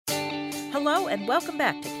Hello and welcome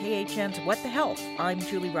back to KHN's What the Health. I'm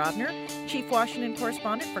Julie Robner, Chief Washington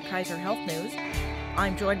Correspondent for Kaiser Health News.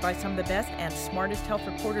 I'm joined by some of the best and smartest health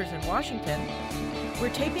reporters in Washington.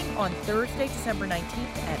 We're taping on Thursday, December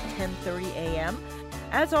 19th at 10:30 a.m.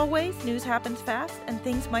 As always, news happens fast and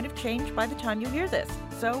things might have changed by the time you hear this.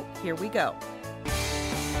 So here we go.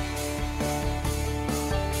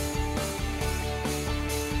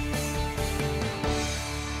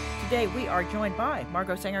 Today, we are joined by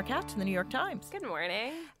Margot Sanger-Katz in the New York Times. Good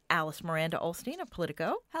morning. Alice Miranda Olstein of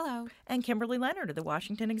Politico. Hello. And Kimberly Leonard of the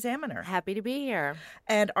Washington Examiner. Happy to be here.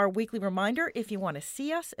 And our weekly reminder, if you want to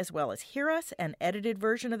see us as well as hear us, an edited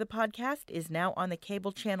version of the podcast is now on the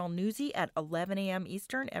cable channel Newsy at 11 a.m.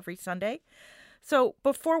 Eastern every Sunday. So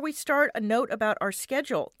before we start, a note about our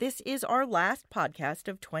schedule. This is our last podcast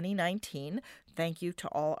of 2019. Thank you to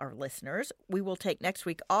all our listeners. We will take next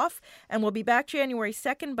week off, and we'll be back January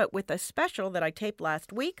 2nd, but with a special that I taped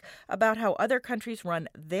last week about how other countries run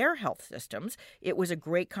their health systems. It was a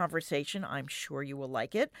great conversation. I'm sure you will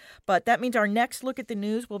like it. But that means our next look at the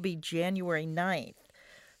news will be January 9th.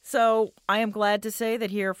 So I am glad to say that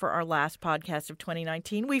here for our last podcast of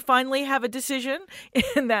 2019, we finally have a decision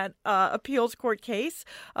in that appeals court case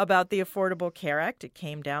about the Affordable Care Act. It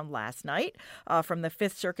came down last night from the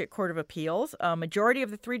Fifth Circuit Court of Appeals. A majority of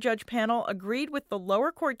the three-judge panel agreed with the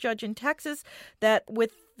lower court judge in Texas that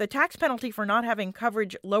with the tax penalty for not having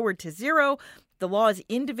coverage lowered to zero, the law's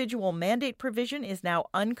individual mandate provision is now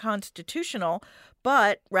unconstitutional.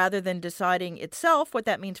 But rather than deciding itself what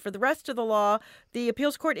that means for the rest of the law, the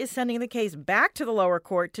appeals court is sending the case back to the lower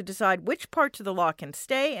court to decide which parts of the law can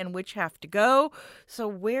stay and which have to go. So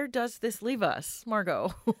where does this leave us,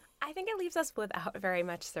 Margot? I think it leaves us without very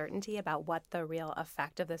much certainty about what the real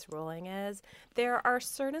effect of this ruling is. There are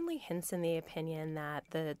certainly hints in the opinion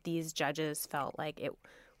that these judges felt like it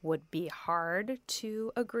would be hard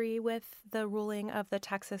to agree with the ruling of the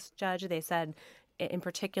Texas judge. They said in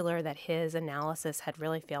particular that his analysis had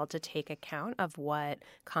really failed to take account of what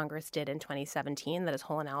Congress did in 2017, that his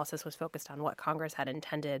whole analysis was focused on what Congress had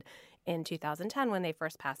intended in 2010 when they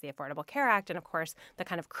first passed the Affordable Care Act. And of course, the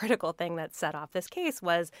kind of critical thing that set off this case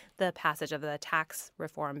was the passage of the tax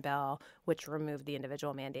reform bill, which removed the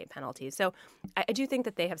individual mandate penalties. So I do think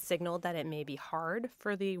that they have signaled that it may be hard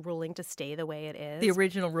for the ruling to stay the way it is. The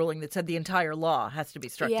original ruling that said the entire law has to be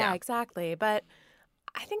struck down. Yeah, exactly. But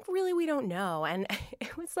I think really we don't know. And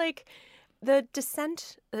it was like the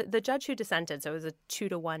judge who dissented, so it was a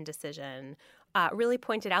 2-1 decision, really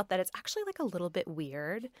pointed out that it's actually like a little bit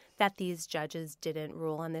weird that these judges didn't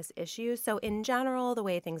rule on this issue. So in general, the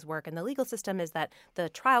way things work in the legal system is that the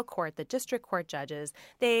trial court, the district court judges,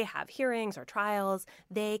 they have hearings or trials.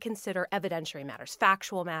 They consider evidentiary matters,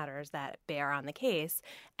 factual matters that bear on the case.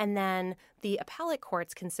 And then the appellate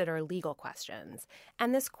courts consider legal questions.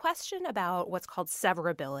 And this question about what's called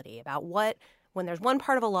severability, about when there's one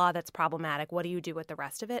part of a law that's problematic, what do you do with the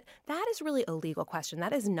rest of it? That is really a legal question.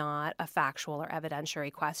 That is not a factual or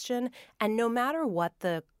evidentiary question. And no matter what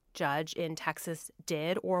the judge in Texas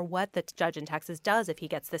did or what the judge in Texas does if he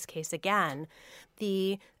gets this case again,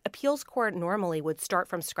 the appeals court normally would start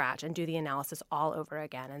from scratch and do the analysis all over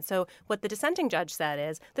again. And so what the dissenting judge said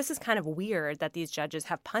is, this is kind of weird that these judges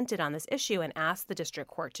have punted on this issue and asked the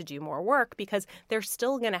district court to do more work because they're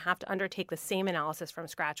still going to have to undertake the same analysis from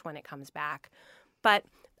scratch when it comes back. But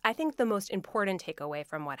I think the most important takeaway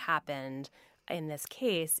from what happened in this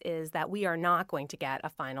case is that we are not going to get a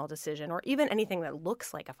final decision or even anything that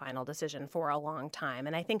looks like a final decision for a long time.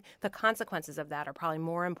 And I think the consequences of that are probably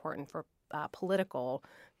more important for political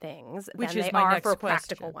things than they are for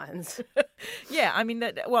practical ones. Yeah, I mean,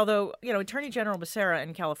 Attorney General Becerra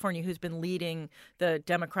in California, who's been leading the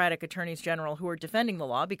Democratic attorneys general who are defending the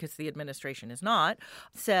law because the administration is not,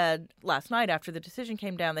 said last night after the decision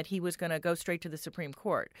came down that he was going to go straight to the Supreme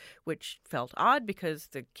Court, which felt odd because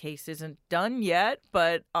the case isn't done yet.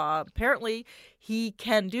 But apparently he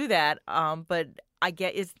can do that. But I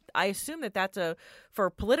assume that that's for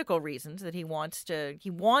political reasons that he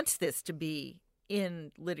wants this to be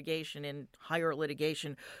in litigation, in higher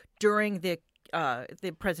litigation during the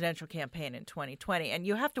presidential campaign in 2020. And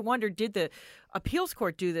you have to wonder, did the appeals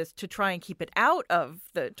court do this to try and keep it out of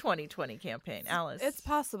the 2020 campaign? Alice? It's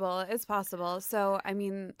possible. So, I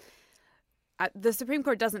mean, the Supreme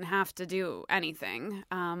Court doesn't have to do anything,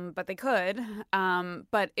 but they could.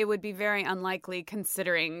 But it would be very unlikely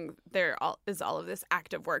considering there is all of this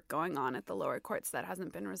active work going on at the lower courts that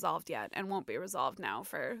hasn't been resolved yet and won't be resolved now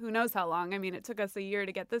for who knows how long. I mean, it took us a year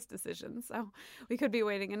to get this decision, so we could be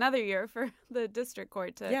waiting another year for the district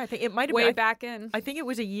court to I think it might have weigh back in. I think it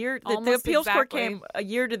was a year. The appeals court came a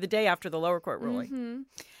year to the day after the lower court ruling. Mm-hmm.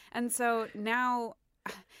 And so now...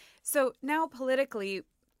 So now politically,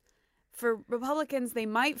 for Republicans, they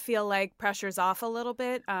might feel like pressure's off a little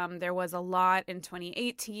bit. There was a lot in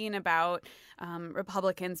 2018 about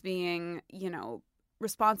Republicans being,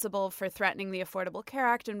 responsible for threatening the Affordable Care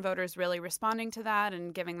Act and voters really responding to that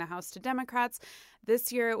and giving the House to Democrats.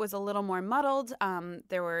 This year, it was a little more muddled.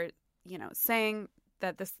 There were, saying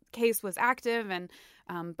that this case was active, and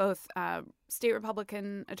both state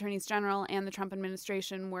Republican attorneys general and the Trump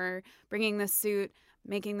administration were bringing this suit,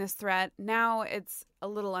 making this threat. Now it's a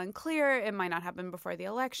little unclear. It might not happen before the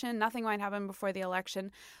election. Nothing might happen before the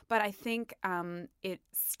election. But I think it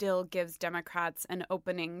still gives Democrats an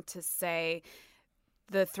opening to say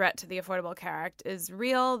the threat to the Affordable Care Act is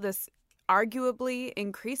real. This arguably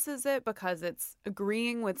increases it because it's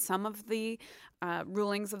agreeing with some of the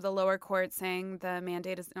rulings of the lower court saying the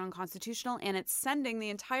mandate is unconstitutional, and it's sending the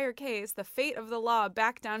entire case, the fate of the law,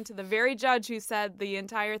 back down to the very judge who said the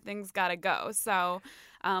entire thing's got to go. So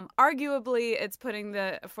arguably, it's putting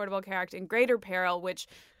the Affordable Care Act in greater peril, which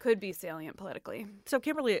could be salient politically. So,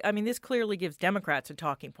 Kimberly, this clearly gives Democrats a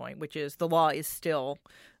talking point, which is the law is still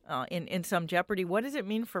in some jeopardy. What does it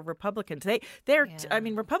mean for Republicans?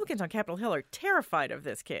 Republicans on Capitol Hill are terrified of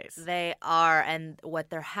this case. They are, and what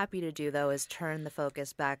they're happy to do, though, is turn the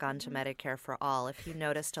focus back onto Medicare for All. If you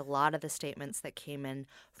noticed, a lot of the statements that came in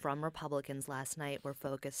from Republicans last night were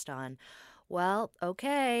focused on, well,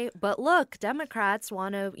 okay, but look, Democrats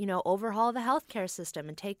want to, overhaul the healthcare system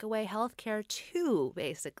and take away healthcare too,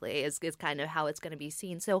 basically, is kind of how it's going to be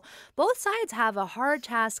seen. So both sides have a hard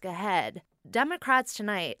task ahead. Democrats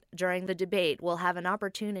tonight, during the debate, will have an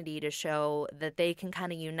opportunity to show that they can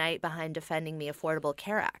kind of unite behind defending the Affordable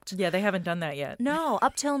Care Act. Yeah, they haven't done that yet. No,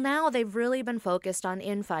 up till now, they've really been focused on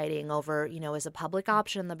infighting over, is a public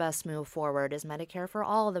option the best move forward? Is Medicare for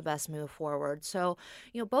All the best move forward? So,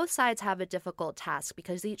 both sides have a difficult task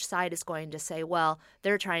because each side is going to say, well,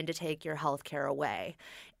 they're trying to take your health care away.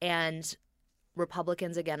 And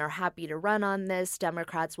Republicans, again, are happy to run on this.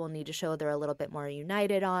 Democrats will need to show they're a little bit more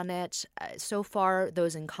united on it. So far,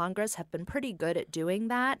 those in Congress have been pretty good at doing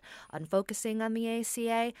that, on focusing on the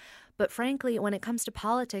ACA. But frankly, when it comes to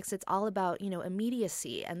politics, it's all about,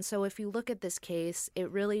 immediacy. And so if you look at this case, it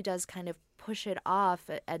really does kind of push it off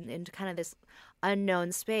and into kind of this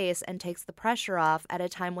unknown space and takes the pressure off at a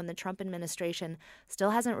time when the Trump administration still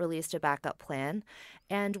hasn't released a backup plan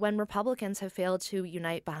and when Republicans have failed to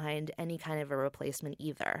unite behind any kind of a replacement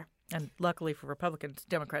either. And luckily for Republicans,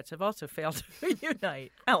 Democrats have also failed to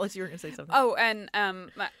unite. Alice, you were going to say something. Oh, and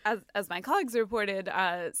as my colleagues reported,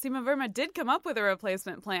 Seema Verma did come up with a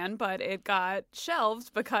replacement plan, but it got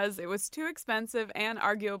shelved because it was too expensive and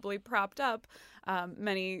arguably propped up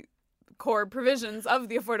many core provisions of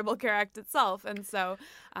the Affordable Care Act itself. And so,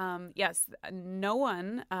 yes, no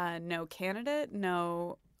one, no candidate,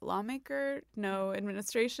 no lawmaker, no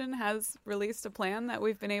administration has released a plan that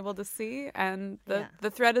we've been able to see. And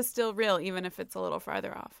the threat is still real, even if it's a little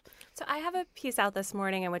farther off. So I have a piece out this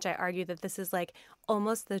morning in which I argue that this is like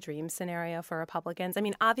almost the dream scenario for Republicans. I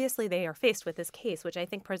mean, obviously they are faced with this case, which I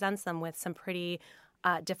think presents them with some pretty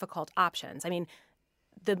difficult options. I mean,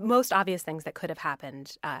 the most obvious things that could have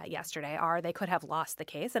happened yesterday are they could have lost the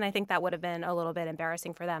case. And I think that would have been a little bit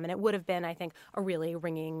embarrassing for them. And it would have been, I think, a really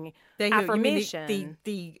ringing affirmation.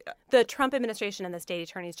 The Trump administration and the state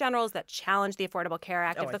attorneys generals that challenged the Affordable Care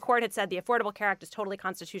Act. If the court had said the Affordable Care Act is totally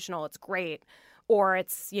constitutional, it's great, or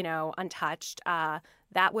it's, untouched,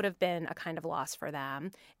 that would have been a kind of loss for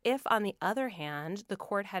them. If, on the other hand, the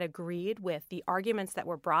court had agreed with the arguments that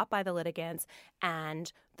were brought by the litigants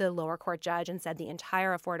and the lower court judge and said the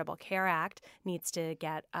entire Affordable Care Act needs to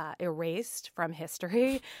get erased from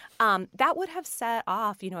history, that would have set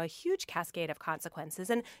off, a huge cascade of consequences.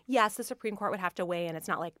 And yes, the Supreme Court would have to weigh in. It's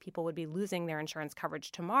not like people would be losing their insurance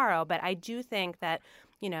coverage tomorrow. But I do think that,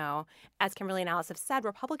 as Kimberly and Alice have said,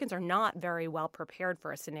 Republicans are not very well prepared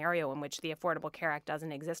for a scenario in which the Affordable Care Act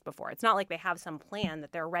doesn't exist before. It's not like they have some plan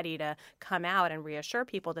that they're ready to come out and reassure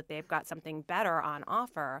people that they've got something better on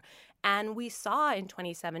offer. And we saw in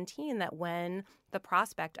 2017 that when the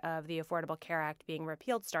prospect of the Affordable Care Act being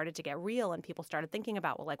repealed started to get real and people started thinking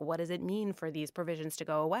about, what does it mean for these provisions to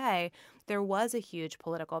go away? There was a huge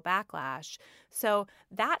political backlash. So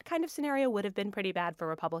that kind of scenario would have been pretty bad for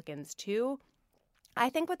Republicans, too. I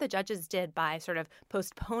think what the judges did by sort of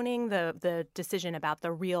postponing the decision about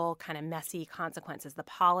the real kind of messy consequences, the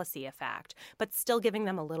policy effect, but still giving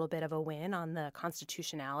them a little bit of a win on the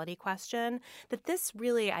constitutionality question, that this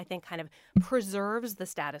really, I think, kind of preserves the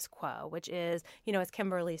status quo, which is, as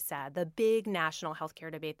Kimberly said, the big national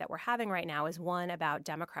healthcare debate that we're having right now is one about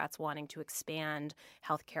Democrats wanting to expand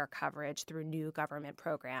healthcare coverage through new government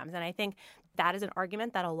programs. And I think that is an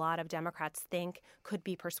argument that a lot of Democrats think could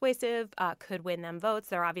be persuasive, could win them votes.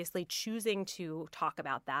 They're obviously choosing to talk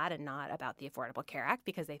about that and not about the Affordable Care Act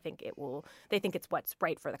because they think it's what's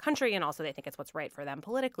right for the country, and also they think it's what's right for them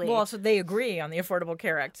politically. Well, also they agree on the Affordable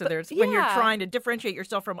Care Act. So when you're trying to differentiate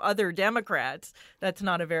yourself from other Democrats, that's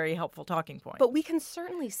not a very helpful talking point. But we can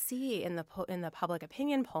certainly see in the public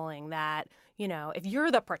opinion polling that, if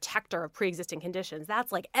you're the protector of pre-existing conditions,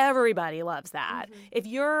 that's like everybody loves that. Mm-hmm. If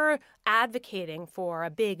you're advocating for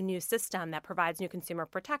a big new system that provides new consumer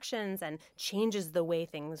protections and changes the way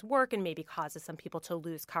things work and maybe causes some people to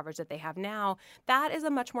lose coverage that they have now, that is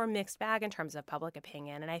a much more mixed bag in terms of public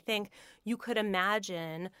opinion. And I think you could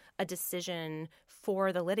imagine a decision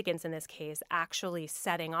for the litigants in this case actually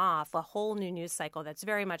setting off a whole new news cycle that's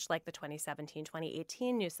very much like the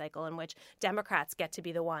 2017-2018 news cycle, in which Democrats get to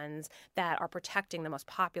be the ones that are protecting the most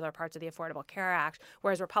popular parts of the Affordable Care Act,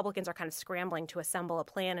 whereas Republicans are kind of scrambling to assemble a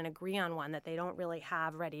plan and agree on one that they don't really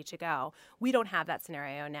have ready to go. We don't have that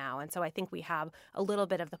scenario now. And so I think we have a little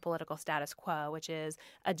bit of the political status quo, which is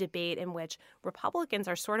a debate in which Republicans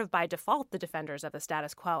are sort of by default the defenders of the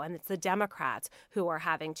status quo, and it's the Democrats who are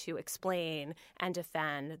having to explain and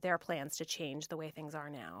defend their plans to change the way things are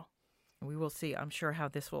now. We will see, I'm sure, how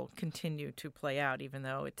this will continue to play out, even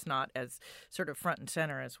though it's not as sort of front and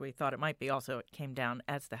center as we thought it might be. Also, it came down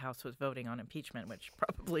as the House was voting on impeachment, which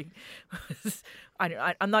probably was,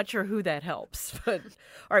 I'm not sure who that helps. But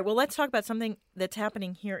all right, well, let's talk about something that's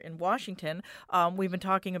happening here in Washington. We've been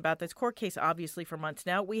talking about this court case, obviously, for months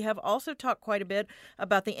now. We have also talked quite a bit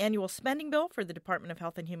about the annual spending bill for the Department of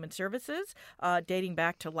Health and Human Services, dating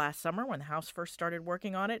back to last summer when the House first started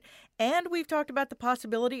working on it. And we've talked about the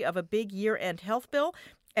possibility of a big year-end health bill,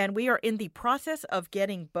 and we are in the process of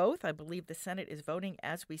getting both. I believe the Senate is voting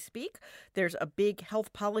as we speak. There's a big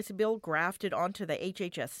health policy bill grafted onto the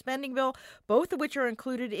HHS spending bill, both of which are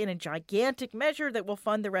included in a gigantic measure that will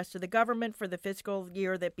fund the rest of the government for the fiscal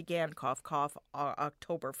year that began, cough, cough,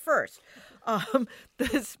 October 1st.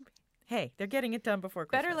 Hey, they're getting it done before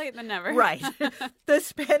Christmas. Better late than never. Right. The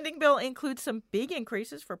spending bill includes some big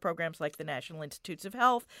increases for programs like the National Institutes of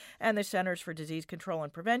Health and the Centers for Disease Control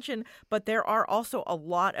and Prevention, but there are also a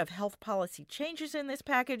lot of health policy changes in this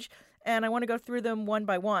package, and I want to go through them one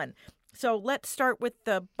by one. So let's start with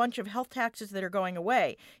the bunch of health taxes that are going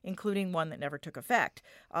away, including one that never took effect.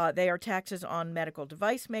 They are taxes on medical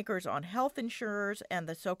device makers, on health insurers, and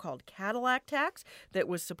the so-called Cadillac tax that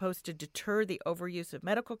was supposed to deter the overuse of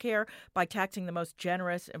medical care by taxing the most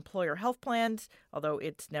generous employer health plans, although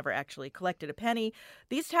it's never actually collected a penny.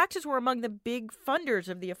 These taxes were among the big funders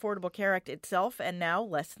of the Affordable Care Act itself, and now,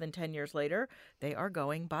 less than 10 years later, they are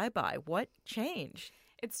going bye-bye. What changed?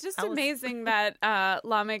 It's just amazing that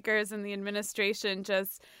lawmakers and the administration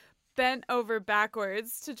just bent over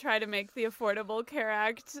backwards to try to make the Affordable Care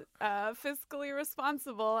Act fiscally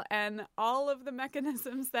responsible, and all of the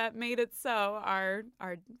mechanisms that made it so are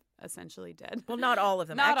essentially dead. Well, not all of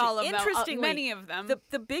them. Not actually, all of them. Interestingly, many of them.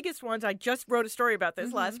 The biggest ones, I just wrote a story about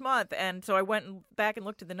this last month, and so I went back and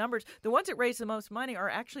looked at the numbers. The ones that raise the most money are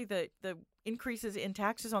actually the increases in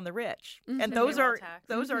taxes on the rich, and those are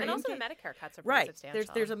and also the Medicare cuts are pretty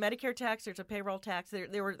substantial. There's a Medicare tax, there's a payroll tax.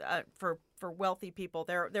 There were for wealthy people.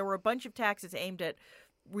 There were a bunch of taxes aimed at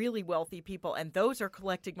really wealthy people, and those are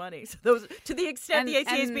collecting money. So those, to the extent the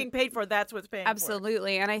ACA is being paid for, that's what's paying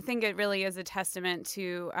absolutely. For it. And I think it really is a testament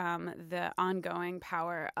to the ongoing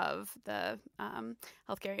power of the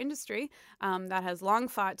healthcare industry that has long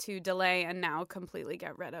fought to delay and now completely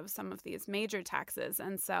get rid of some of these major taxes.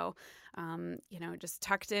 And so, just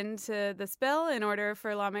tucked into this bill in order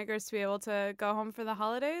for lawmakers to be able to go home for the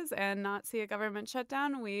holidays and not see a government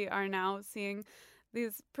shutdown, we are now seeing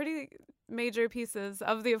these pretty major pieces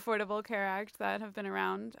of the Affordable Care Act that have been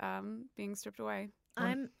around being stripped away.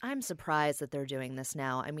 I'm surprised that they're doing this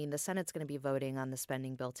now. I mean, the Senate's going to be voting on the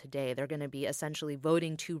spending bill today. They're going to be essentially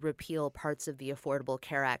voting to repeal parts of the Affordable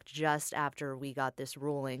Care Act just after we got this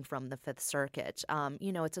ruling from the Fifth Circuit.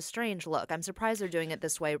 It's a strange look. I'm surprised they're doing it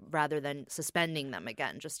this way rather than suspending them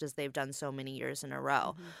again, just as they've done so many years in a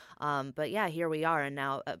row. Mm-hmm. But yeah, here we are. And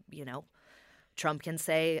now, Trump can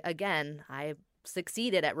say again, I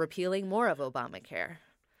succeeded at repealing more of Obamacare.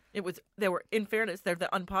 In fairness, they're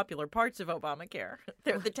the unpopular parts of Obamacare.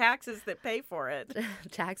 They're the taxes that pay for it.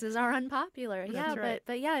 Taxes are unpopular. That's right.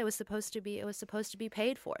 But yeah, it was supposed to be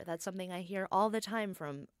paid for. That's something I hear all the time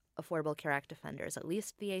from Affordable Care Act defenders. At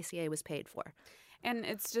least the ACA was paid for. And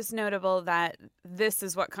it's just notable that this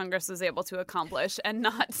is what Congress was able to accomplish and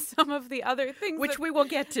not some of the other things which we will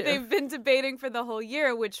get to. They've been debating for the whole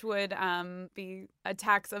year, which would be a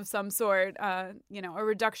tax of some sort, a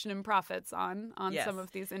reduction in profits on Yes. some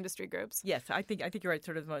of these industry groups. Yes, I think you're right.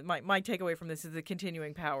 Sort of my takeaway from this is the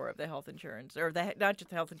continuing power of the health insurance, or not just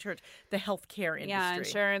the health insurance, the healthcare industry. Yeah,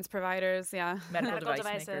 insurance providers. Yeah, medical Medical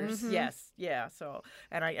device devices. makers. Yes, yeah. So,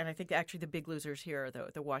 and I think actually the big losers here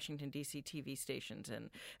are the Washington D.C. TV stations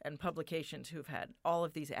and publications who've had all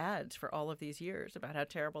of these ads for all of these years about how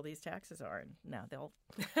terrible these taxes are, and now they'll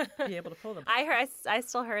be able to pull them. I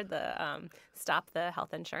still heard the stop the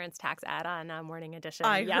health insurance tax ad on Morning Edition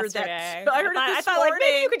I yesterday. heard that. I heard it I this thought like maybe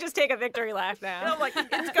morning. you could just take a victory lap And now. I'm like,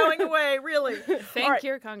 it's going away, really. thank All right.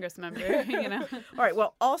 your Congress member. All right.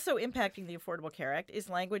 Well, also impacting the Affordable Care Act is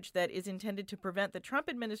language that is intended to prevent the Trump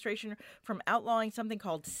administration from outlawing something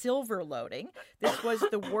called silver loading. This was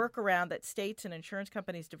the workaround that states and insurance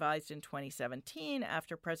companies devised in 2017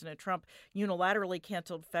 after President Trump unilaterally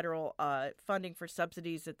canceled federal funding for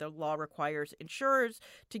subsidies that the law requires insurers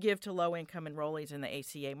to give to low-income enrollees in the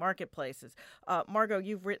ACA marketplaces. Margot,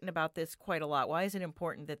 you've written about this quite a lot. Why is it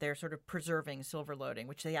important that they're sort of preserving silver loading,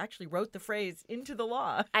 which they actually wrote the phrase into the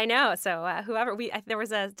law? I know. So there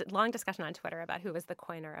was a long discussion on Twitter about who was the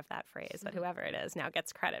coiner of that phrase, but whoever it is now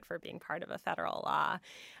gets credit for being part of a federal law.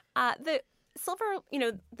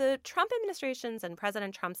 The Trump administration's and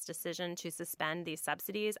President Trump's decision to suspend these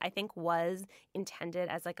subsidies, I think, was intended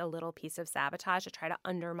as like a little piece of sabotage to try to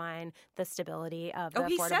undermine the stability of the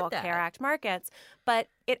Affordable Care Act markets. But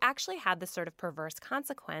it actually had this sort of perverse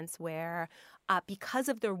consequence where because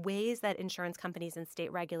of the ways that insurance companies and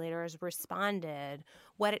state regulators responded,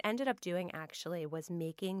 what it ended up doing actually was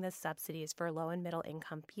making the subsidies for low and middle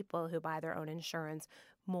income people who buy their own insurance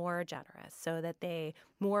more generous, so that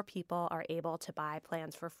more people are able to buy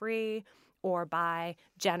plans for free or buy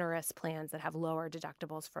generous plans that have lower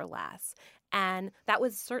deductibles for less. And that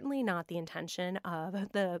was certainly not the intention of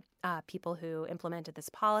the people who implemented this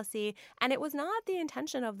policy. And it was not the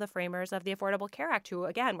intention of the framers of the Affordable Care Act, who,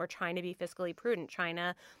 again, were trying to be fiscally prudent, trying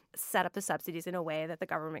to set up the subsidies in a way that the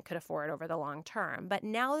government could afford over the long term. But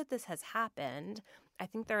now that this has happened, I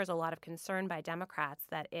think there is a lot of concern by Democrats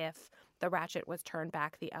that if the ratchet was turned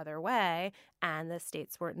back the other way and the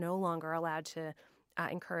states were no longer allowed to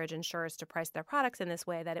encourage insurers to price their products in this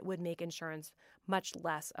way, that it would make insurance much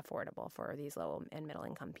less affordable for these low and middle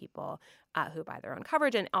income people who buy their own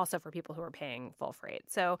coverage, and also for people who are paying full freight.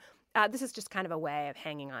 So this is just kind of a way of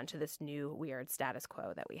hanging on to this new weird status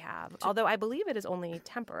quo that we have, although I believe it is only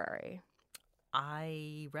temporary.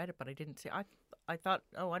 I read it, but I didn't see. I thought,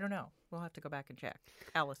 I don't know. We'll have to go back and check.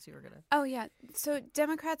 Alice, you were going to. Oh, yeah. So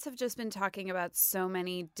Democrats have just been talking about so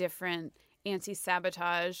many different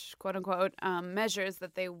anti-sabotage, quote unquote, measures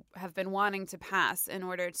that they have been wanting to pass in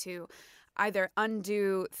order to either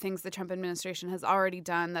undo things the Trump administration has already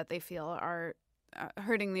done that they feel are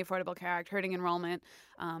hurting the Affordable Care Act, hurting enrollment,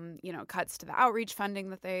 cuts to the outreach funding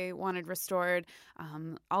that they wanted restored,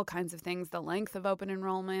 all kinds of things, the length of open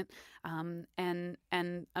enrollment, and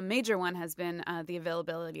a major one has been the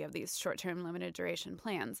availability of these short-term limited duration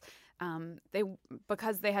plans.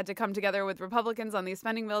 Because they had to come together with Republicans on these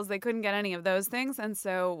spending bills, they couldn't get any of those things. And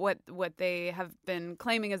so what they have been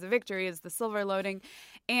claiming as a victory is the silver loading,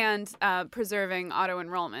 and preserving auto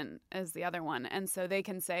enrollment is the other one. And so they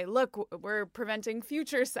can say, look, we're preventing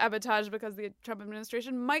future sabotage because the Trump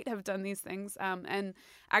administration might have done these things, and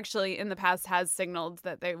actually in the past has signaled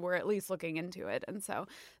that they were at least looking into it. And so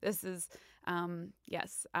this is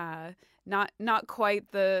not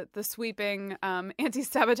quite the sweeping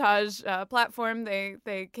anti-sabotage platform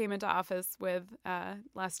they came into office with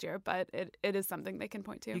last year, but it is something they can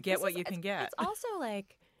point to. You get what you can get. It's also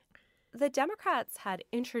like the Democrats had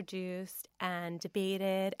introduced and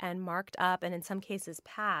debated and marked up and in some cases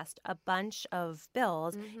passed a bunch of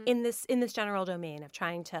bills in this general domain of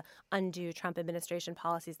trying to undo Trump administration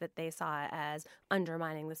policies that they saw as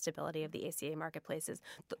undermining the stability of the ACA marketplaces.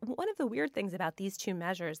 One of the weird things about these two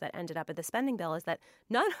measures that ended up in the spending bill is that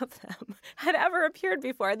none of them had ever appeared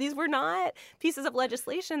before. These were not pieces of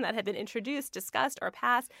legislation that had been introduced, discussed, or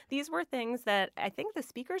passed. These were things that I think the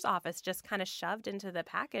Speaker's office just kind of shoved into the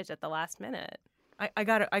package at the last minute. I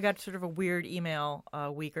got sort of a weird email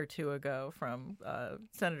a week or two ago from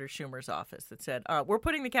Senator Schumer's office that said, we're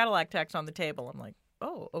putting the Cadillac tax on the table. I'm like,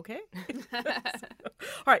 oh, okay. All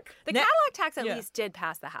right. The Cadillac tax at least did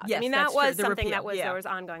pass the House. Yes, I mean, that was something that was there was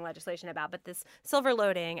ongoing legislation about, but this silver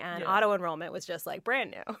loading and auto enrollment was just like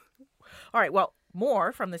brand new. All right. Well,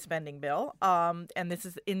 more from the spending bill. And this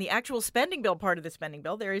is in the actual spending bill part of the spending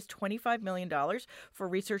bill. There is $25 million for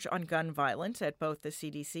research on gun violence at both the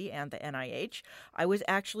CDC and the NIH. I was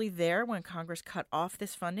actually there when Congress cut off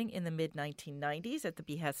this funding in the mid-1990s at the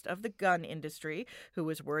behest of the gun industry, who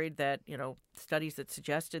was worried that, studies that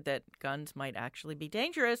suggested that guns might actually be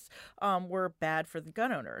dangerous were bad for the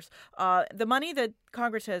gun owners. The money that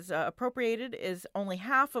Congress has appropriated is only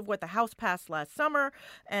half of what the House passed last summer,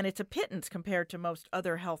 and it's a pittance compared to most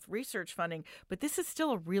other health research funding. But this is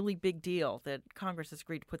still a really big deal that Congress has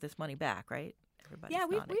agreed to put this money back, right? Everybody's Yeah,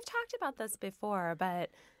 we've nodding. talked about this before, but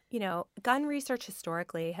gun research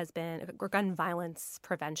historically has been, or gun violence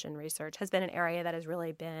prevention research has been an area that has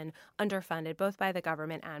really been underfunded both by the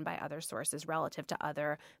government and by other sources relative to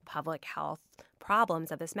other public health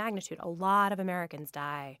problems of this magnitude. A lot of Americans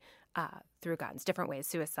die through guns, different ways: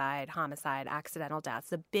 suicide, homicide, accidental deaths,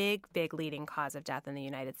 the big leading cause of death in the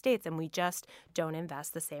United States. And we just don't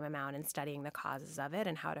invest the same amount in studying the causes of it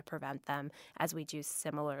and how to prevent them as we do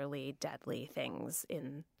similarly deadly things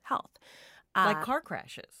in health. Like car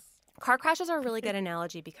crashes. Car crashes are a really good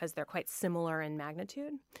analogy because they're quite similar in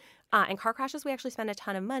magnitude. In car crashes, we actually spend a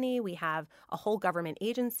ton of money. We have a whole government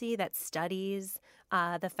agency that studies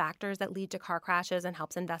the factors that lead to car crashes and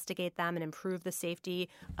helps investigate them and improve the safety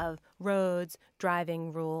of roads,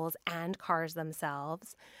 driving rules, and cars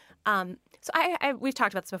themselves. So we've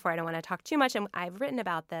talked about this before. I don't want to talk too much, and I've written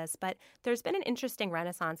about this, but there's been an interesting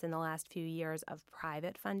renaissance in the last few years of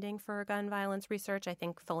private funding for gun violence research. I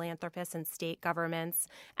think philanthropists and state governments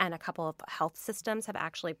and a couple of health systems have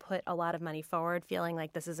actually put a lot of money forward, feeling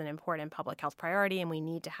like this is an important public health priority and we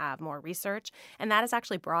need to have more research. And that has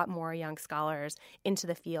actually brought more young scholars into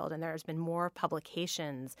the field, and there's been more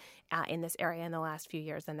publications in this area in the last few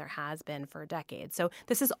years than there has been for decades. So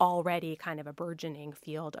this is already kind of a burgeoning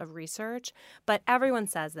field of research, but everyone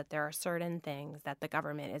says that there are certain things that the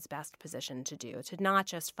government is best positioned to do, to not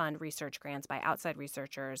just fund research grants by outside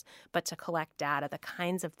researchers, but to collect data, the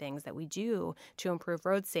kinds of things that we do to improve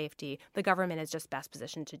road safety. The government is just best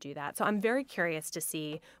positioned to do that. So I'm very curious to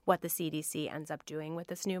see what the CDC ends up doing with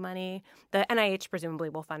this new money. The NIH presumably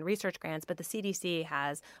will fund research grants, but the CDC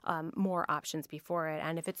has more options before it.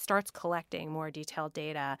 And if it starts collecting more detailed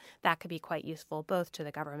data, that could be quite useful both to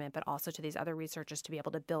the government, but also to these other researchers to be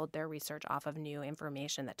able to build their research off of new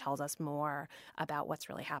information that tells us more about what's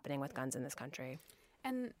really happening with guns in this country.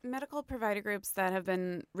 And medical provider groups that have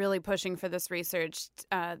been really pushing for this research,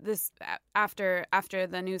 after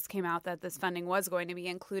the news came out that this funding was going to be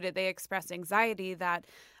included, they expressed anxiety that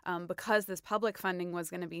because this public funding was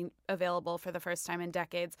going to be available for the first time in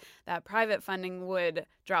decades, that private funding would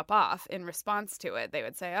drop off in response to it. They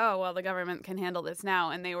would say, oh, well, the government can handle this now.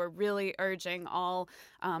 And they were really urging all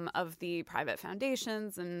of the private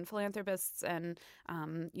foundations and philanthropists and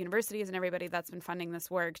universities and everybody that's been funding this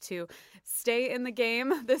work to stay in the game.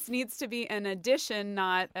 This needs to be an addition,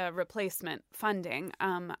 not a replacement funding.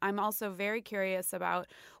 I'm also very curious about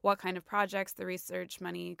what kind of projects the research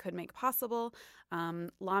money could make possible.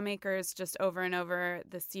 Lawmakers just over and over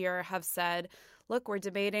this year have said, look, we're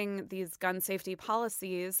debating these gun safety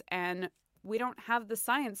policies and we don't have the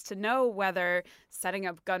science to know whether setting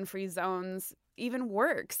up gun-free zones even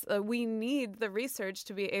works. We need the research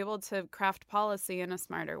to be able to craft policy in a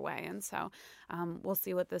smarter way. And so we'll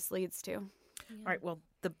see what this leads to. All right. Well,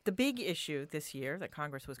 the big issue this year that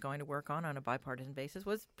Congress was going to work on a bipartisan basis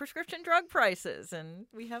was prescription drug prices. And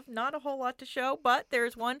we have not a whole lot to show, but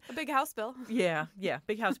there's one. A big House bill. Yeah.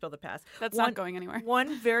 Big House bill to pass. That's not going anywhere.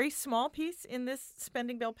 One very small piece in this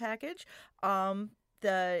spending bill package,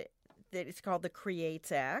 it's called the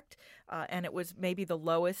CREATES Act, and it was maybe the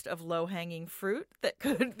lowest of low-hanging fruit that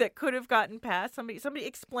could have gotten passed. Somebody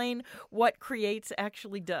explain what CREATES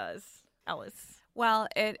actually does, Alice. Well,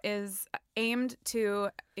 it is aimed to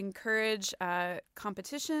encourage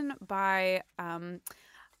competition by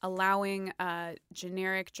allowing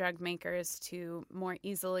generic drug makers to more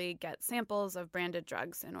easily get samples of branded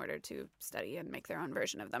drugs in order to study and make their own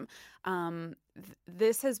version of them.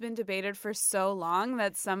 This has been debated for so long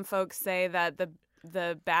that some folks say that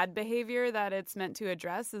the bad behavior that it's meant to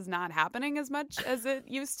address is not happening as much as it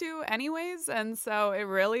used to anyways. And so it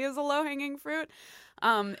really is a low-hanging fruit.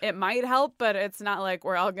 It might help, but it's not like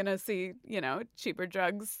we're all going to see, cheaper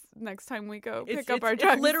drugs next time we go pick up our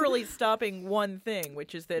drugs. It's literally stopping one thing,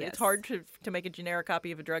 which is that Yes. It's hard to make a generic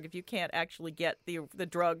copy of a drug if you can't actually get the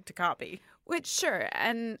drug to copy. Which, sure,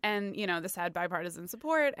 and this had bipartisan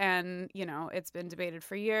support, and, it's been debated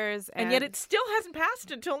for years. And yet it still hasn't passed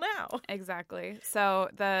until now. Exactly. So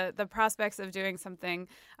the prospects of doing something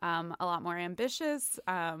a lot more ambitious,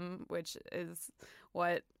 which is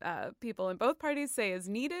what people in both parties say is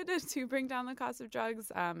needed to bring down the cost of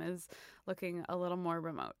drugs is looking a little more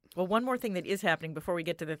remote. Well, one more thing that is happening before we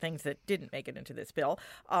get to the things that didn't make it into this bill,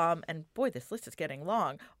 and boy, this list is getting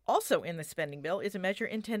long. Also in the spending bill is a measure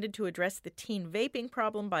intended to address the teen vaping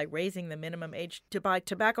problem by raising the minimum age to buy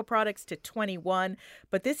tobacco products to 21.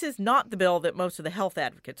 But this is not the bill that most of the health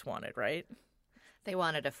advocates wanted, right? They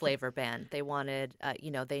wanted a flavor ban. They wanted,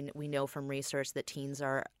 we know from research that teens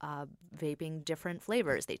are vaping different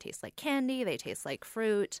flavors. They taste like candy. They taste like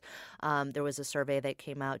fruit. There was a survey that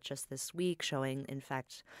came out just this week showing, in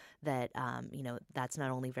fact, that, that's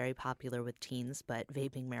not only very popular with teens, but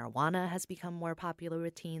vaping marijuana has become more popular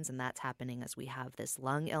with teens, and that's happening as we have this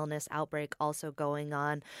lung illness outbreak also going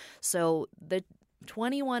on. So the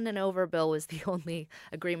 21 and over bill was the only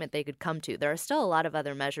agreement they could come to. There are still a lot of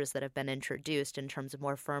other measures that have been introduced in terms of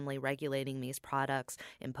more firmly regulating these products,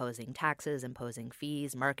 imposing taxes, imposing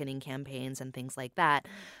fees, marketing campaigns, and things like that.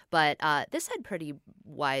 But this had pretty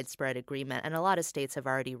widespread agreement, and a lot of states have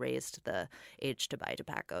already raised the age to buy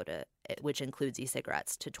tobacco which includes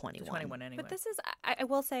e-cigarettes, to 21. 21 anyway. But this is, I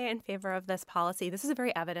will say in favor of this policy, this is a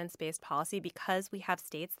very evidence-based policy because we have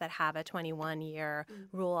states that have a 21-year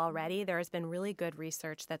rule already. There has been really good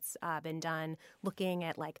research that's been done looking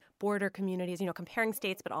at like border communities, comparing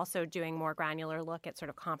states, but also doing more granular look at sort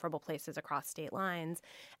of comparable places across state lines.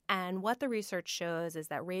 And what the research shows is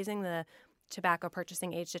that raising the tobacco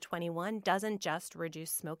purchasing age to 21 doesn't just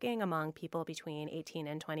reduce smoking among people between 18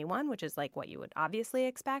 and 21, which is like what you would obviously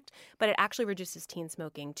expect, but it actually reduces teen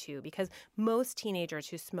smoking too, because most teenagers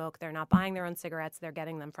who smoke, they're not buying their own cigarettes, they're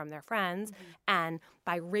getting them from their friends. Mm-hmm. And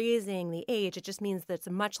by raising the age, it just means that it's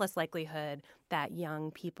much less likelihood that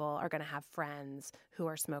young people are going to have friends who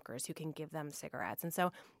are smokers who can give them cigarettes. And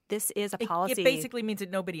so this is a policy. It basically means that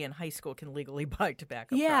nobody in high school can legally buy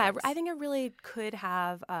tobacco products. I think it really could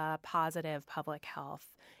have a positive public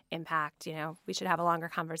health impact. We should have a longer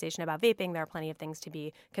conversation about vaping. There are plenty of things to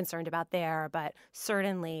be concerned about there, but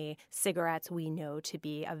certainly cigarettes we know to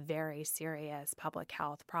be a very serious public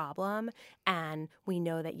health problem. And we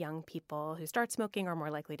know that young people who start smoking are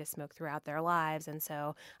more likely to smoke throughout their lives. And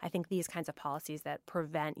so I think these kinds of policies that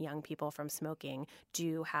prevent young people from smoking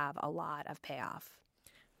do have a lot of payoff.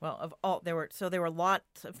 Well, there were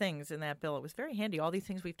lots of things in that bill. It was very handy. All these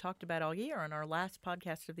things we've talked about all year, and our last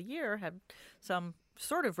podcast of the year had some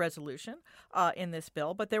sort of resolution in this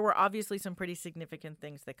bill, but there were obviously some pretty significant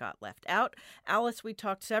things that got left out. Alice, we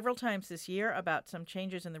talked several times this year about some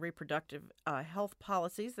changes in the reproductive health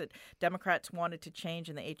policies that Democrats wanted to change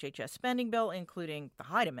in the HHS spending bill, including the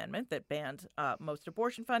Hyde Amendment that banned most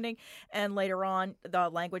abortion funding, and later on the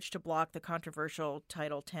language to block the controversial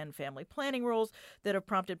Title X family planning rules that have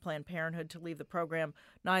prompted Planned Parenthood to leave the program.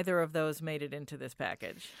 Neither of those made it into this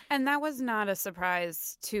package. And that was not a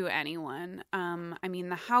surprise to anyone.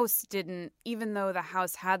 The House didn't, even though the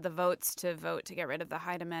House had the votes to vote to get rid of the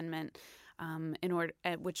Hyde Amendment,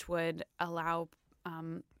 which would allow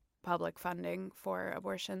public funding for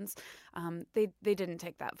abortions. They didn't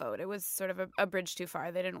take that vote. It was sort of a bridge too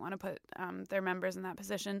far. They didn't want to put their members in that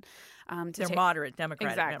position. They're moderate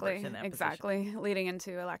Democratic members in that position. Exactly, leading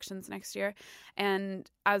into elections next year. And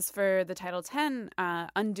as for the Title X,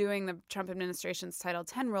 undoing the Trump administration's Title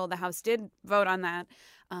X rule, the House did vote on that.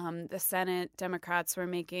 The Senate Democrats were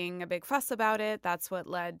making a big fuss about it. That's what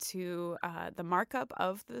led to the markup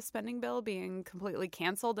of the spending bill being completely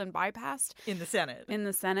canceled and bypassed. In the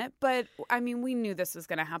Senate. But, we knew this was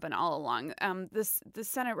going to happen all along. The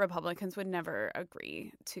Senate Republicans would never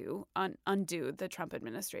agree to undo the Trump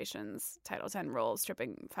administration's Title X rule,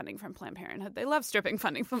 stripping funding from Planned Parenthood. They love stripping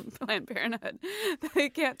funding from Planned Parenthood. They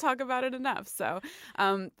can't talk about it enough. So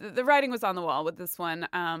the writing was on the wall with this one.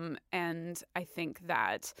 And I think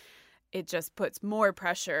that it just puts more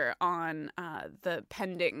pressure on the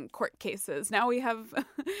pending court cases. Now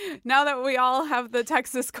that we all have the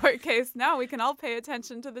Texas court case, now we can all pay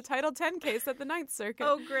attention to the Title X case at the Ninth Circuit.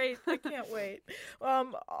 Oh, great. I can't wait.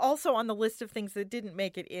 Also on the list of things that didn't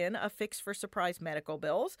make it in, a fix for surprise medical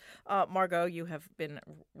bills. Margot, you have been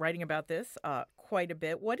writing about this quite a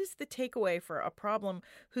bit. What is the takeaway for a problem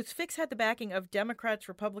whose fix had the backing of Democrats,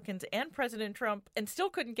 Republicans, and President Trump and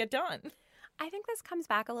still couldn't get done? I think this comes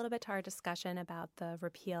back a little bit to our discussion about the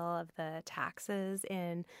repeal of the taxes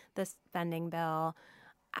in the spending bill.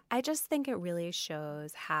 I just think it really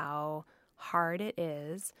shows how hard it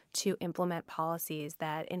is to implement policies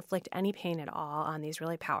that inflict any pain at all on these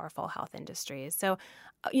really powerful health industries. So,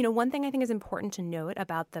 one thing I think is important to note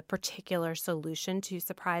about the particular solution to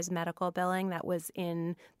surprise medical billing that was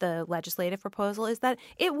in the legislative proposal is that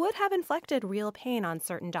it would have inflicted real pain on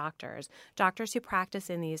certain doctors who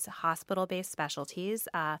practice in these hospital-based specialties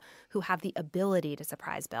who have the ability to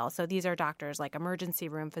surprise bill. So these are doctors like emergency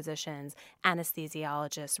room physicians,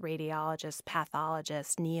 anesthesiologists, radiologists,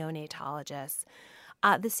 pathologists, neonatologists.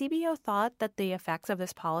 The CBO thought that the effects of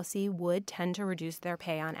this policy would tend to reduce their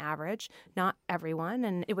pay on average, not everyone,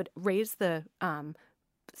 and it would raise the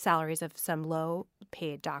salaries of some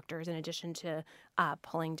low-paid doctors in addition to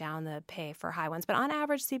pulling down the pay for high ones. But on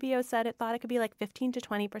average, CBO said it thought it could be like 15 to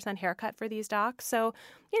 20% haircut for these docs. So,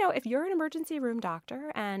 if you're an emergency room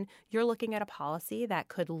doctor and you're looking at a policy that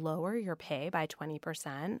could lower your pay by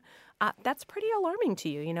 20%, that's pretty alarming to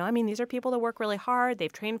you. These are people that work really hard.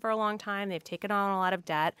 They've trained for a long time. They've taken on a lot of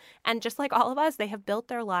debt. And just like all of us, they have built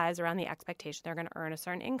their lives around the expectation they're going to earn a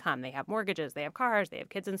certain income. They have mortgages, they have cars, they have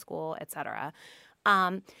kids in school, et cetera.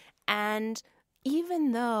 And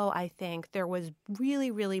even though I think there was really,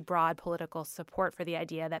 really broad political support for the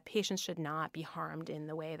idea that patients should not be harmed in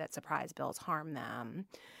the way that surprise bills harm them,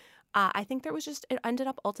 I think it ended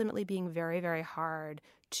up ultimately being very, very hard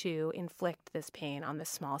to inflict this pain on this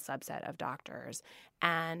small subset of doctors.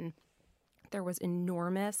 And there was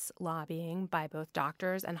enormous lobbying by both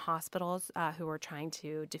doctors and hospitals who were trying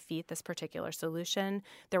to defeat this particular solution.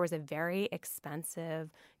 There was a very expensive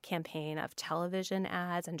campaign of television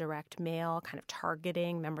ads and direct mail kind of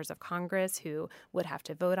targeting members of Congress who would have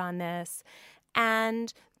to vote on this.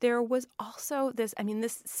 And there was also this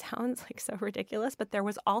sounds like so ridiculous, but there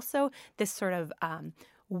was also this sort of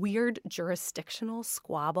weird jurisdictional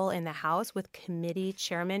squabble in the House with committee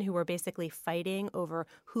chairmen who were basically fighting over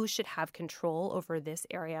who should have control over this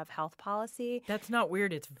area of health policy. That's not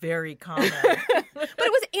weird. It's very common. But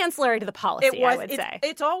it was ancillary to the policy, I would say.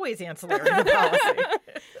 It's always ancillary to the policy.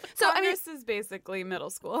 So Congress is basically middle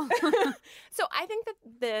school. So I think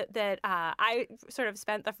that I sort of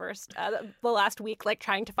spent the last week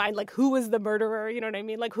trying to find who was the murderer, you know what I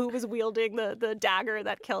mean? Who was wielding the dagger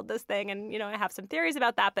that killed this thing. And, I have some theories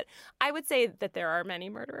about that. But I would say that there are many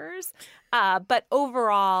murderers. But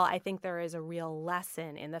overall, I think there is a real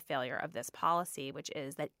lesson in the failure of this policy, which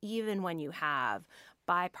is that even when you have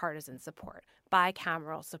bipartisan support,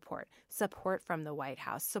 bicameral support from the White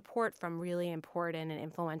House, support from really important and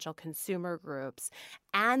influential consumer groups,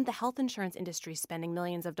 and the health insurance industry spending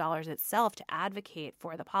millions of dollars itself to advocate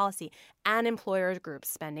for the policy, and employers groups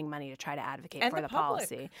spending money to try to advocate for the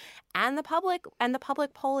policy, and the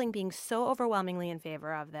public polling being so overwhelmingly in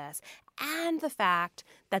favor of this, and the fact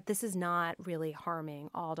that this is not really harming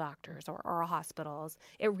all doctors or all hospitals.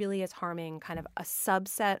 It really is harming kind of a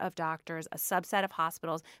subset of doctors, a subset of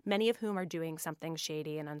hospitals, many of whom are doing something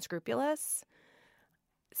shady and unscrupulous.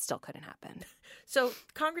 Still couldn't happen. So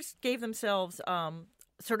Congress gave themselves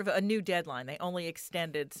sort of a new deadline. They only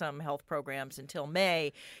extended some health programs until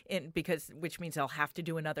May, which means they'll have to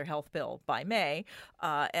do another health bill by May,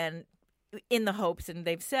 and in the hopes, and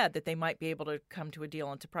they've said that they might be able to come to a deal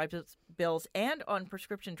on surprise bills and on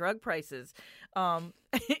prescription drug prices.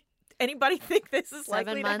 Anybody think this is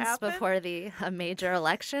likely to happen? 7 months before a major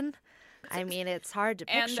election? It's hard to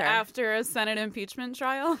picture. And after a Senate impeachment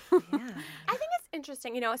trial? Yeah. I think it's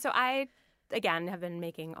interesting, so I, again, have been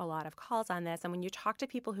making a lot of calls on this. And when you talk to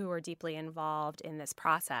people who are deeply involved in this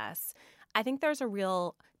process, I think there's a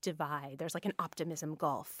real divide. There's an optimism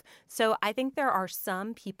gulf. So I think there are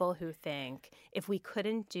some people who think if we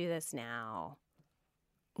couldn't do this now,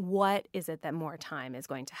 what is it that more time is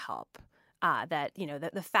going to help?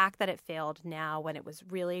 The fact that it failed now when it was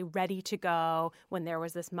really ready to go, when there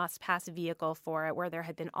was this must-pass vehicle for it, where there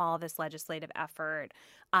had been all this legislative effort,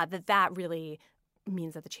 that really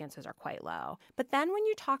means that the chances are quite low. But then when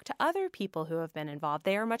you talk to other people who have been involved,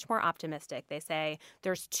 they are much more optimistic. They say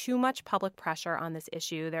there's too much public pressure on this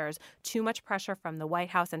issue. There's too much pressure from the White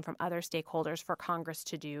House and from other stakeholders for Congress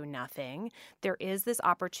to do nothing. There is this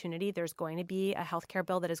opportunity. There's going to be a healthcare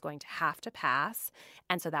bill that is going to have to pass.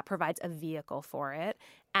 And so that provides a vehicle for it.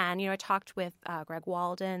 And, I talked with Greg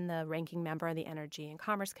Walden, the ranking member of the Energy and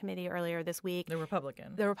Commerce Committee earlier this week. The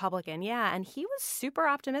Republican, yeah. And he was super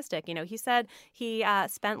optimistic. He said he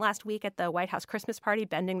spent last week at the White House Christmas party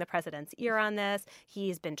bending the president's ear on this.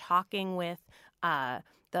 He's been talking with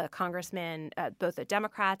the congressmen, both the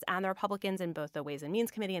Democrats and the Republicans in both the Ways and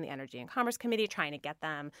Means Committee and the Energy and Commerce Committee, trying to get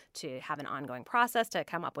them to have an ongoing process to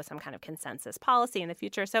come up with some kind of consensus policy in the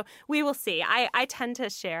future. So we will see. I tend to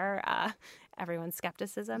share everyone's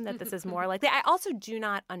skepticism that this is more likely. I also do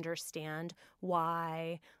not understand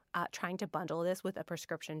why trying to bundle this with a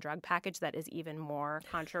prescription drug package that is even more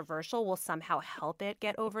controversial will somehow help it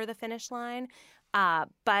get over the finish line.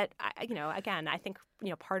 But again, I think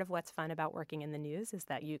part of what's fun about working in the news is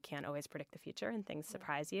that you can't always predict the future and things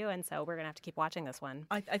surprise you, and so we're gonna have to keep watching this one.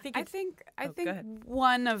 I think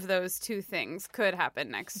one of those two things could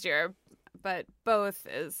happen next year, but both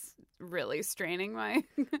is really straining my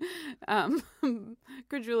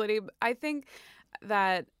credulity. I think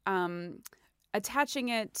that attaching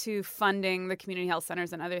it to funding the community health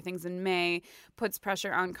centers and other things in May puts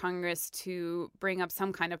pressure on Congress to bring up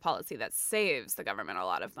some kind of policy that saves the government a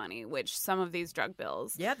lot of money, which some of these drug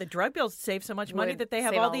bills. Yeah, the drug bills save so much money that they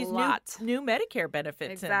have all these new Medicare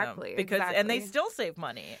benefits in them. And they still save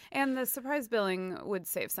money. And the surprise billing would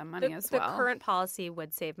save some money as well. The current policy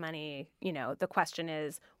would save money. The question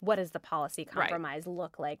is, what does the policy compromise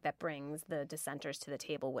look like that brings the dissenters to the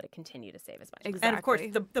table? Would it continue to save as much money? And of course,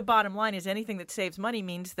 the bottom line is anything that saves money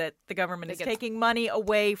means that the government is taking money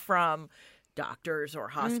away from doctors or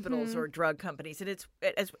hospitals or drug companies. And it's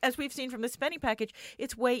as we've seen from the spending package,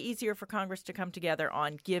 it's way easier for Congress to come together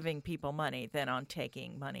on giving people money than on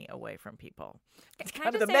taking money away from people. It's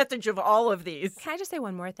kind of the message of all of these. Can I just say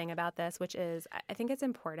one more thing about this, which is I think it's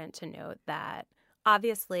important to note that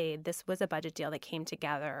obviously this was a budget deal that came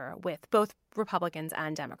together with both Republicans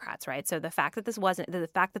and Democrats, right? So the fact that this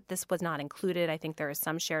was not included, I think there is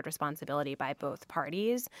some shared responsibility by both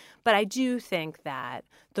parties. But I do think that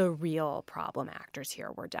the real problem actors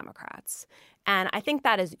here were Democrats. And I think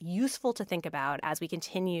that is useful to think about as we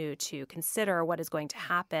continue to consider what is going to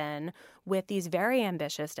happen with these very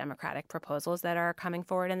ambitious Democratic proposals that are coming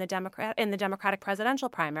forward in the Democratic presidential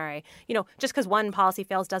primary. Just because one policy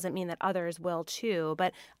fails doesn't mean that others will too.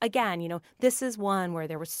 But again, this is one where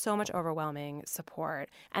there was so much overwhelming support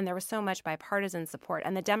and there was so much bipartisan support,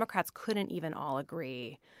 and the Democrats couldn't even all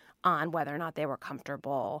agree on whether or not they were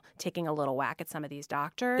comfortable taking a little whack at some of these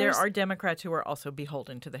doctors. There are Democrats who are also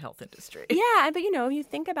beholden to the health industry. Yeah, but you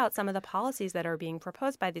think about some of the policies that are being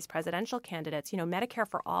proposed by these presidential candidates. Medicare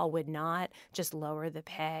for All would not just lower the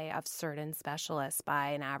pay of certain specialists by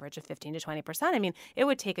an average of 15 to 20%. I mean, it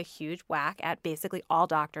would take a huge whack at basically all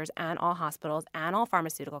doctors and all hospitals and all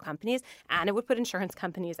pharmaceutical companies, and it would put insurance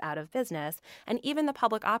companies out of business. And even the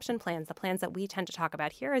public option plans, the plans that we tend to talk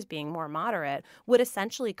about here as being more moderate, would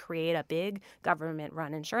essentially create a big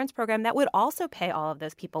government-run insurance program that would also pay all of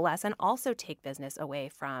those people less and also take business away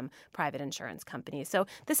from private insurance companies. So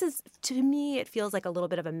this is, to me, it feels like a little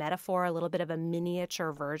bit of a metaphor, a little bit of a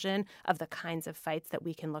miniature version of the kinds of fights that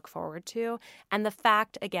we can look forward to. And the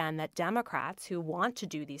fact, again, that Democrats who want to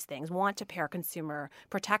do these things, want to pair consumer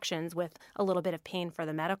protections with a little bit of pain for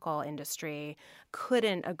the medical industry,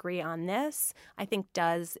 couldn't agree on this, I think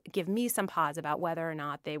does give me some pause about whether or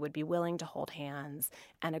not they would be willing to hold hands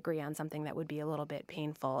and agree on something that would be a little bit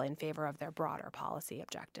painful in favor of their broader policy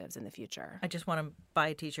objectives in the future. I just want to buy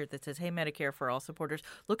a T-shirt that says, "Hey, Medicare for All supporters,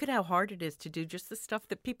 look at how hard it is to do just the stuff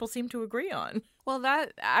that people seem to agree on." Well,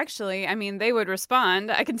 that actually, they would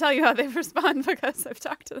respond. I can tell you how they respond because I've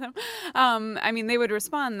talked to them. They would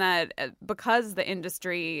respond that because the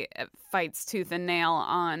industry fights tooth and nail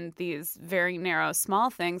on these very narrow, small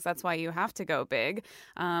things, that's why you have to go big.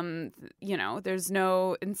 There's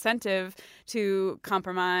no incentive to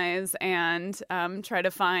compromise and try to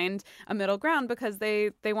find a middle ground because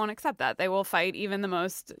they won't accept that. They will fight even the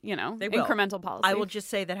most, incremental policy. I will just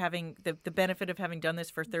say that having the benefit of having done this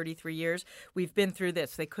for 33 years, we've been through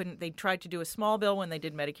this. They tried to do a small bill when they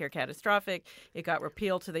did Medicare Catastrophic. It got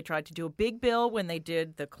repealed. So they tried to do a big bill when they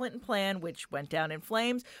did the Clinton plan, which went down in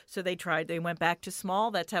flames. So they went back to small.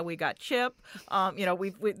 That's how we got CHIP.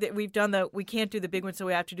 We've done we can't do the big one, so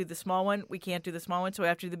we have to do the small one. We can't do the small one, so we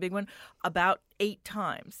have to do the big one about 8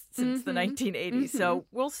 times since the 1980s. So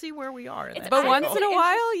we'll see where we are. But once in a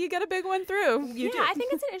while, you get a big one through. I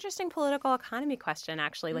think it's an interesting political economy question,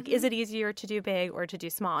 actually. Like, is it easier to do big or to do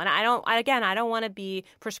small? And I don't want to be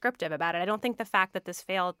prescriptive about it. I don't think the fact that this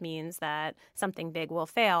failed means that something big will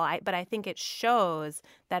fail. But I think it shows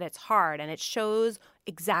that it's hard, and it shows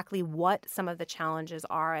exactly what some of the challenges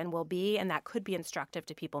are and will be, and that could be instructive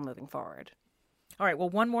to people moving forward. All right. Well,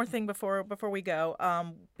 one more thing before we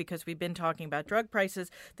go, because we've been talking about drug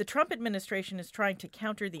prices. The Trump administration is trying to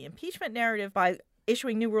counter the impeachment narrative by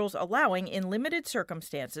issuing new rules allowing, in limited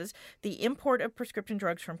circumstances, the import of prescription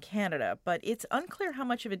drugs from Canada. But it's unclear how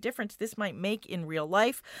much of a difference this might make in real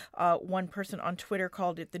life. One person on Twitter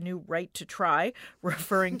called it the new right to try,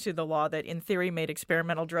 referring to the law that in theory made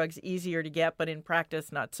experimental drugs easier to get, but in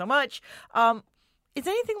practice not so much. Is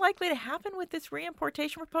anything likely to happen with this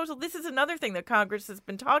reimportation proposal? This is another thing that Congress has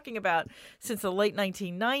been talking about since the late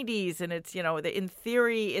 1990s, and it's, in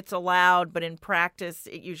theory it's allowed, but in practice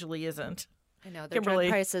it usually isn't. I know their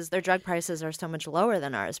drug prices are so much lower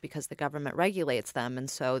than ours because the government regulates them. And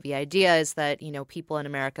so the idea is that, people in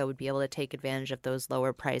America would be able to take advantage of those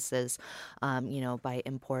lower prices, by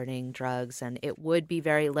importing drugs. And it would be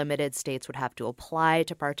very limited. States would have to apply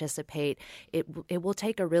to participate. It will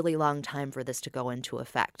take a really long time for this to go into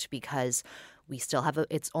effect because we still have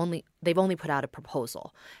they've only put out a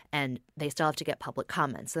proposal and they still have to get public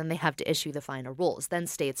comments. Then they have to issue the final rules. Then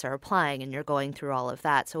states are applying and you're going through all of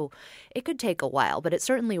that. So it could take a while, but it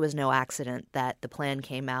certainly was no accident that the plan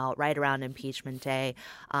came out right around impeachment day.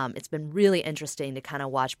 It's been really interesting to kind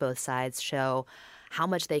of watch both sides show how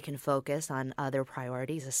much they can focus on other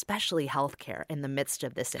priorities, especially healthcare, in the midst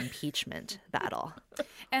of this impeachment battle.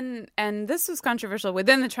 And this was controversial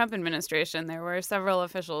within the Trump administration. There were several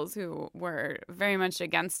officials who were very much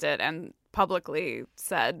against it and publicly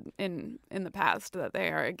said in the past that they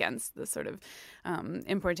are against this sort of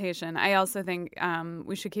importation. I also think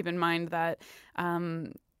we should keep in mind that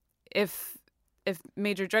if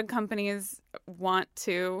major drug companies want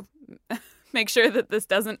to make sure that this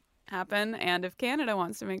doesn't happen, and if Canada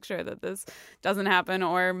wants to make sure that this doesn't happen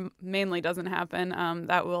or mainly doesn't happen,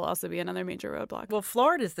 that will also be another major roadblock. Well,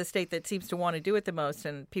 Florida is the state that seems to want to do it the most,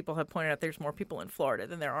 and people have pointed out there's more people in Florida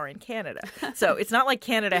than there are in Canada. So it's not like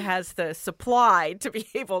Canada has the supply to be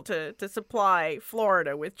able to supply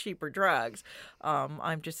Florida with cheaper drugs.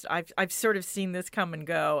 I've sort of seen this come and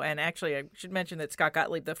go, and actually I should mention that Scott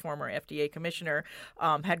Gottlieb, the former FDA commissioner,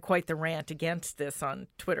 had quite the rant against this on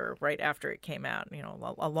Twitter right after it came out.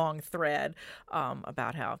 A long thread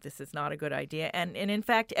about how this is not a good idea. And in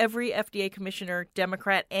fact, every FDA commissioner,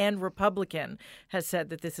 Democrat and Republican, has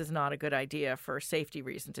said that this is not a good idea for safety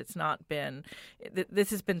reasons. It's not been –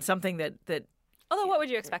 this has been something that Although, what would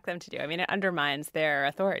you expect them to do? I mean, it undermines their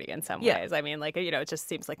authority in some ways. I mean, it just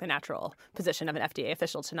seems like the natural position of an FDA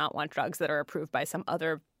official to not want drugs that are approved by some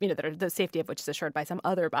other, that are the safety of which is assured by some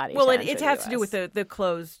other body. Well, it has to do with the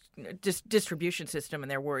closed distribution system,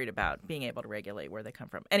 and they're worried about being able to regulate where they come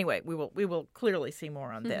from. Anyway, we will clearly see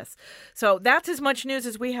more on this. So that's as much news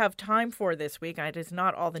as we have time for this week. It is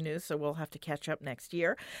not all the news, so we'll have to catch up next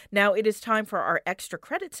year. Now it is time for our extra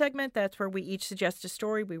credit segment. That's where we each suggest a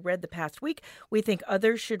story we read the past week we think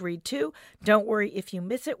others should read too. Don't worry if you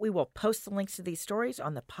miss it. We will post the links to these stories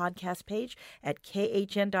on the podcast page at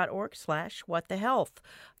khn.org/whatthehealth.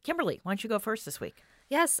 Kimberly, why don't you go first this week?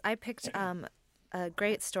 Yes, I picked a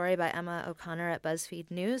great story by Emma O'Connor at BuzzFeed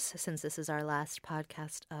News, since this is our last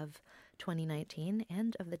podcast of 2019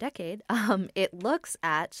 and of the decade. It looks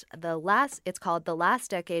at it's called "The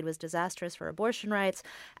Last Decade Was Disastrous for Abortion Rights."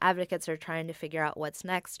 Advocates are trying to figure out what's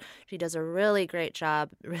next. She does a really great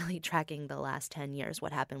job really tracking the last 10 years,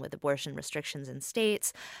 what happened with abortion restrictions in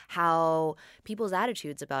states, how people's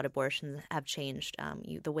attitudes about abortion have changed,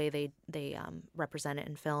 the way they represent it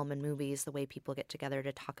in film and movies, the way people get together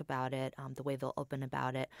to talk about it, the way they'll open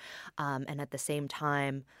about it, and at the same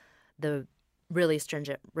time, the really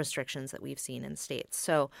stringent restrictions that we've seen in states.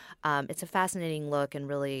 So it's a fascinating look, and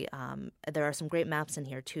really there are some great maps in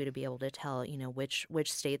here too to be able to tell which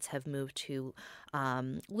states have moved to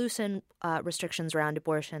loosen restrictions around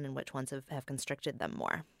abortion and which ones have constricted them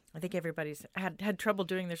more. I think everybody's had trouble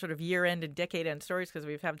doing their sort of year-end and decade-end stories because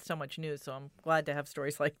we've had so much news. So I'm glad to have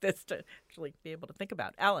stories like this to actually be able to think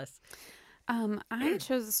about. Alice. I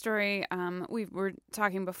chose a story. We were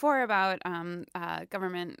talking before about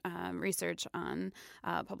government research on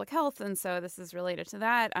public health, and so this is related to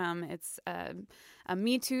that. It's a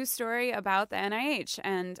Me Too story about the NIH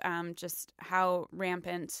and just how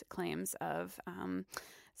rampant claims of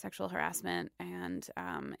sexual harassment and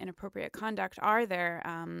inappropriate conduct are there.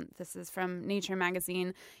 This is from Nature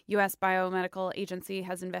magazine. U.S. Biomedical Agency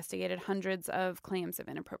has investigated hundreds of claims of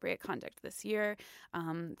inappropriate conduct this year.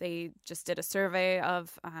 They just did a survey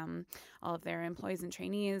of all of their employees and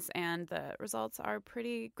trainees, and the results are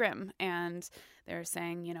pretty grim. And they're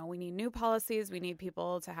saying, we need new policies. We need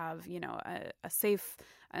people to have, a safe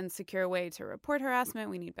and secure way to report harassment.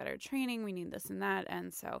 We need better training. We need this and that.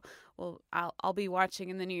 And so I'll be watching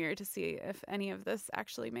in the new year to see if any of this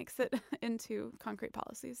actually makes it into concrete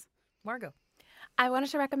policies. Margot. I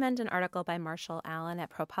wanted to recommend an article by Marshall Allen at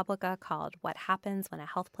ProPublica called "What Happens When a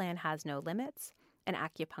Health Plan Has No Limits? An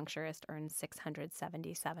acupuncturist earns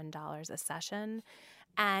 $677 a session."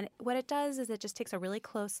 And what it does is it just takes a really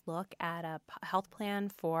close look at a health plan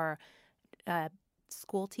for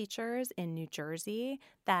school teachers in New Jersey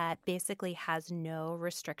that basically has no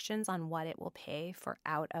restrictions on what it will pay for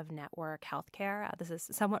out-of-network healthcare. This is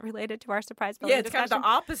somewhat related to our surprise bill. Yeah, it's kind of the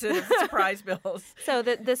opposite of surprise bills. So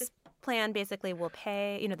this plan basically will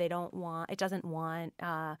pay, it doesn't want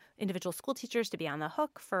individual school teachers to be on the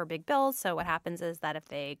hook for big bills. So what happens is that if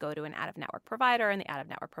they go to an out-of-network provider and the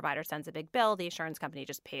out-of-network provider sends a big bill, the insurance company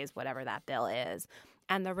just pays whatever that bill is.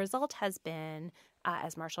 And the result has been,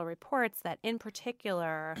 as Marshall reports, that in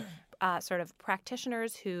particular, sort of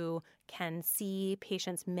practitioners who can see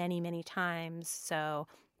patients many, many times, so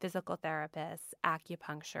physical therapists,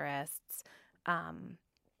 acupuncturists,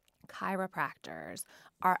 chiropractors,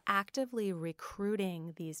 are actively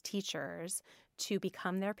recruiting these teachers to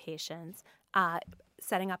become their patients,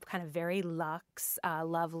 setting up kind of very luxe,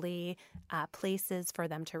 lovely places for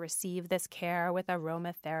them to receive this care with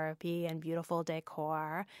aromatherapy and beautiful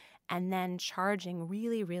decor, and then charging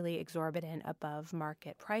really, really exorbitant above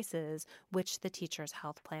market prices, which the teacher's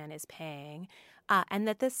health plan is paying. And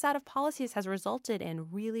that this set of policies has resulted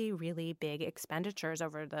in really, really big expenditures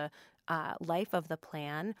over the life of the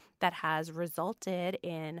plan that has resulted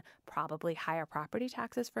in probably higher property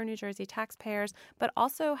taxes for New Jersey taxpayers, but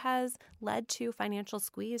also has led to financial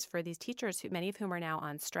squeeze for these teachers, many of whom are now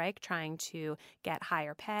on strike trying to get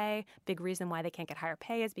higher pay. Big reason why they can't get higher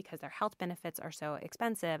pay is because their health benefits are so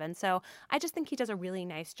expensive. And so I just think he does a really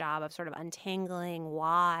nice job of sort of untangling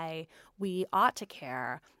why we ought to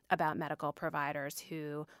care about medical providers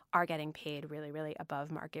who are getting paid really, really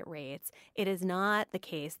above market rates. It is not the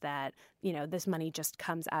case that, this money just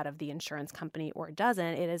comes out of the insurance company or doesn't.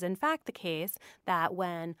 It is, in fact, the case that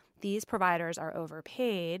when these providers are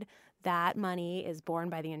overpaid, that money is borne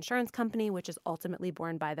by the insurance company, which is ultimately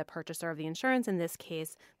borne by the purchaser of the insurance, in this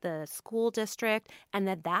case, the school district, and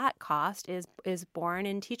that cost is borne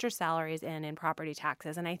in teacher salaries and in property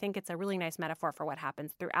taxes. And I think it's a really nice metaphor for what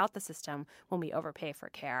happens throughout the system when we overpay for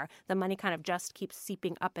care. The money kind of just keeps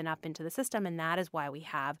seeping up and up into the system, and that is why we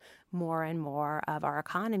have more and more of our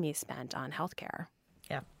economy spent on healthcare.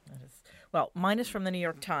 Yeah, that is. Well, mine is from the New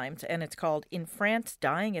York Times, and it's called "In France,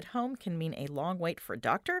 Dying at Home Can Mean a Long Wait for a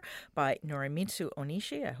Doctor" by Norimitsu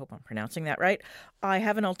Onishi. I hope I'm pronouncing that right. I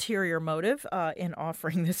have an ulterior motive in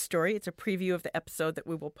offering this story. It's a preview of the episode that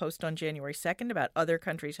we will post on January 2nd about other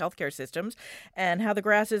countries' healthcare systems and how the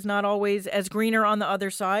grass is not always as greener on the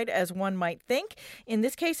other side as one might think. In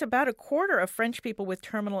this case, about a quarter of French people with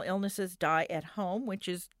terminal illnesses die at home, which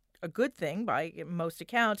is a good thing by most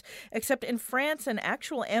accounts, except in France, an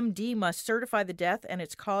actual MD must certify the death and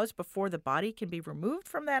its cause before the body can be removed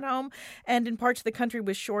from that home. And in parts of the country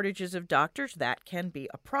with shortages of doctors, that can be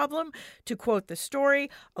a problem. To quote the story,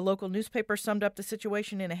 a local newspaper summed up the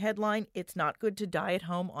situation in a headline, "It's not good to die at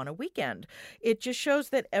home on a weekend." It just shows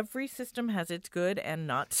that every system has its good and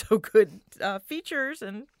not so good features,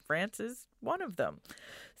 and France is one of them.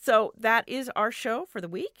 So that is our show for the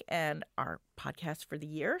week and our podcast for the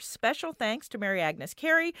year. Special thanks to Mary Agnes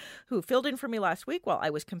Carey, who filled in for me last week while I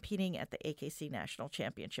was competing at the AKC National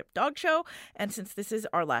Championship Dog Show. And since this is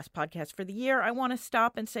our last podcast for the year, I want to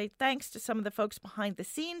stop and say thanks to some of the folks behind the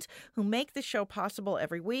scenes who make the show possible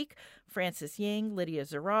every week: Francis Ying, Lydia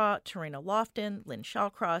Zara, Tarina Lofton, Lynn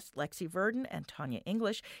Shallcross, Lexi Verdon, and Tanya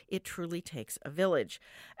English. It truly takes a village.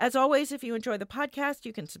 As always, if you enjoy the podcast,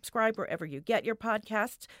 you can subscribe wherever you get your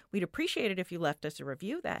podcasts. We'd appreciate it if you left us a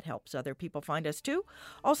review. That helps other people find us too.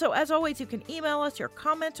 Also, as always, you can email us your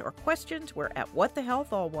comments or questions. We're at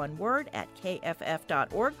whatthehealth, all one word,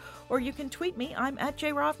 @kff.org, or you can tweet me. I'm at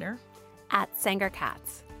Jay Rovner. At Sanger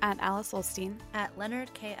Katz. At Alice Olstein. At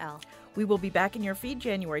Leonard KL. We will be back in your feed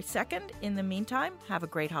January 2nd. In the meantime, have a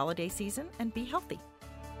great holiday season and be healthy.